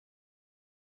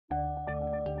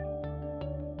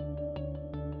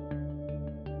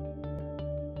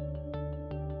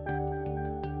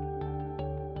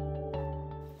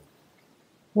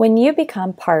When you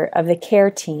become part of the care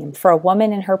team for a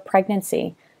woman in her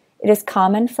pregnancy, it is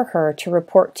common for her to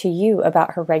report to you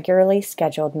about her regularly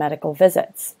scheduled medical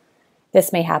visits.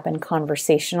 This may happen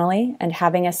conversationally, and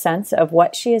having a sense of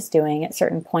what she is doing at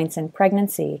certain points in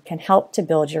pregnancy can help to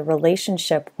build your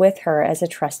relationship with her as a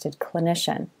trusted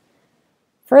clinician.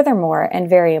 Furthermore, and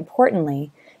very importantly,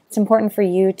 it's important for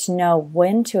you to know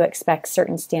when to expect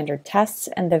certain standard tests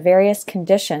and the various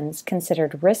conditions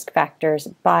considered risk factors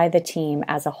by the team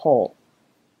as a whole.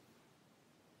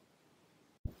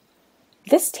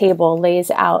 This table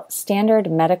lays out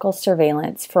standard medical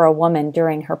surveillance for a woman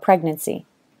during her pregnancy.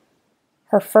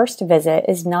 Her first visit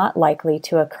is not likely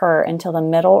to occur until the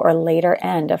middle or later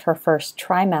end of her first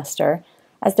trimester,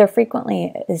 as there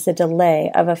frequently is a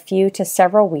delay of a few to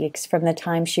several weeks from the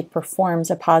time she performs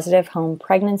a positive home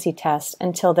pregnancy test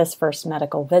until this first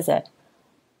medical visit.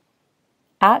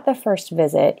 At the first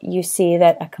visit, you see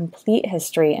that a complete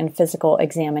history and physical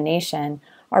examination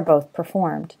are both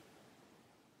performed.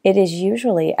 It is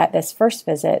usually at this first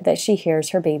visit that she hears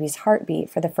her baby's heartbeat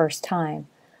for the first time,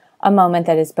 a moment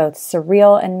that is both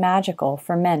surreal and magical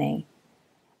for many.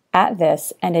 At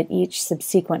this and at each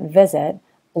subsequent visit,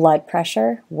 blood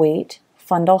pressure, weight,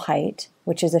 fundal height,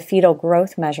 which is a fetal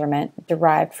growth measurement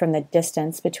derived from the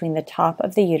distance between the top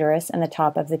of the uterus and the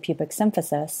top of the pubic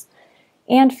symphysis,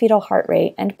 and fetal heart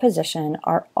rate and position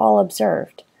are all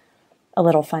observed. A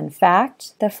little fun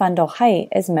fact, the fundal height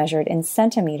is measured in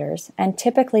centimeters and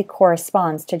typically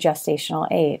corresponds to gestational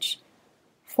age.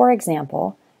 For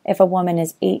example, if a woman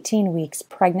is 18 weeks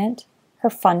pregnant, her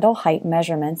fundal height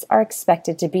measurements are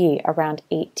expected to be around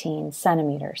 18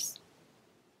 centimeters.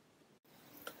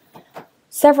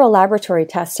 Several laboratory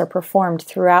tests are performed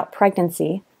throughout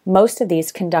pregnancy, most of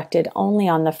these conducted only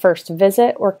on the first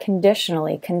visit or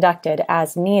conditionally conducted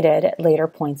as needed at later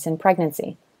points in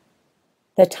pregnancy.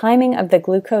 The timing of the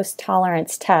glucose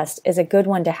tolerance test is a good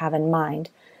one to have in mind,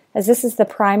 as this is the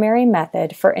primary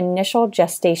method for initial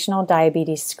gestational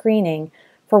diabetes screening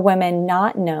for women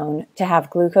not known to have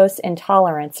glucose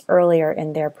intolerance earlier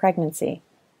in their pregnancy.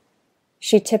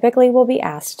 She typically will be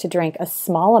asked to drink a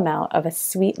small amount of a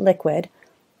sweet liquid,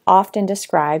 often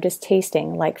described as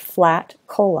tasting like flat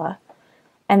cola,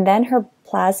 and then her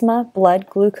plasma blood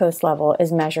glucose level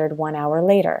is measured 1 hour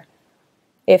later.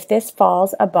 If this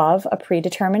falls above a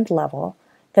predetermined level,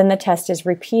 then the test is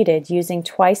repeated using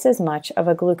twice as much of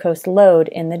a glucose load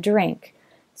in the drink,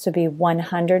 so be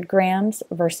 100 grams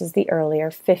versus the earlier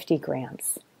 50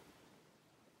 grams.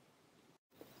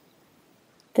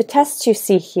 The tests you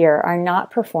see here are not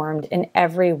performed in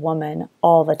every woman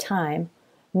all the time,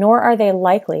 nor are they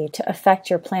likely to affect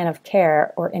your plan of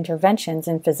care or interventions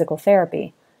in physical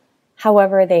therapy.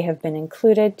 However, they have been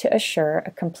included to assure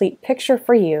a complete picture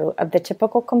for you of the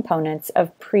typical components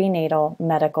of prenatal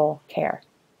medical care.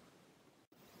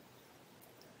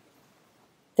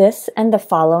 This and the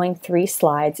following 3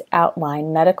 slides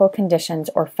outline medical conditions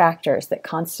or factors that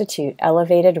constitute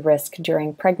elevated risk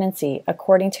during pregnancy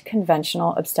according to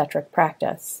conventional obstetric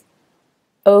practice.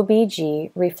 OBG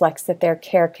reflects that their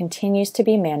care continues to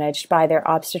be managed by their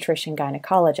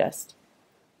obstetrician-gynecologist.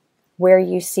 Where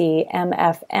you see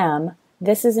MFM,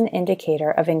 this is an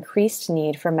indicator of increased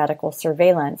need for medical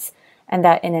surveillance, and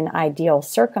that in an ideal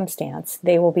circumstance,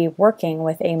 they will be working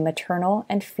with a maternal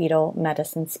and fetal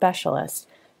medicine specialist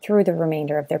through the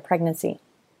remainder of their pregnancy.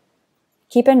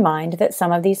 Keep in mind that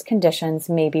some of these conditions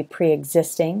may be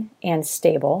pre-existing and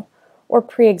stable, or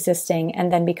pre-existing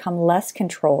and then become less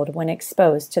controlled when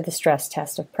exposed to the stress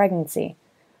test of pregnancy.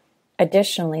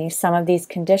 Additionally, some of these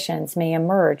conditions may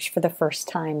emerge for the first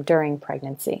time during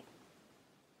pregnancy.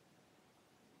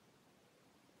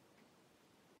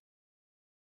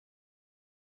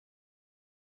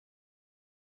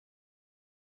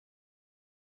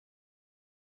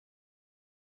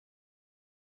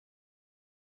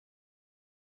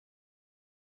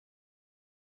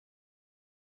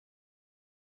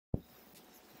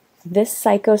 This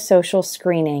psychosocial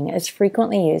screening is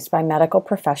frequently used by medical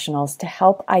professionals to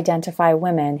help identify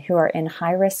women who are in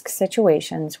high-risk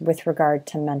situations with regard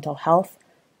to mental health,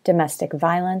 domestic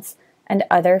violence, and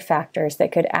other factors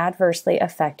that could adversely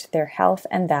affect their health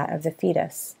and that of the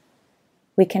fetus.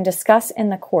 We can discuss in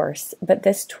the course, but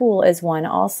this tool is one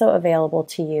also available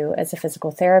to you as a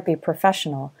physical therapy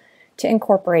professional to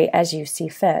incorporate as you see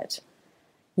fit.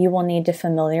 You will need to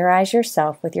familiarize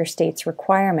yourself with your state's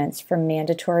requirements for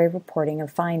mandatory reporting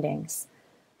of findings.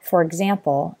 For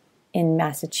example, in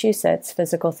Massachusetts,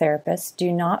 physical therapists do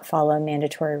not follow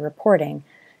mandatory reporting,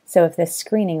 so if this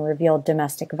screening revealed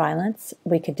domestic violence,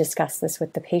 we could discuss this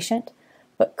with the patient,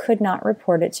 but could not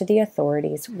report it to the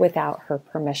authorities without her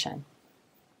permission.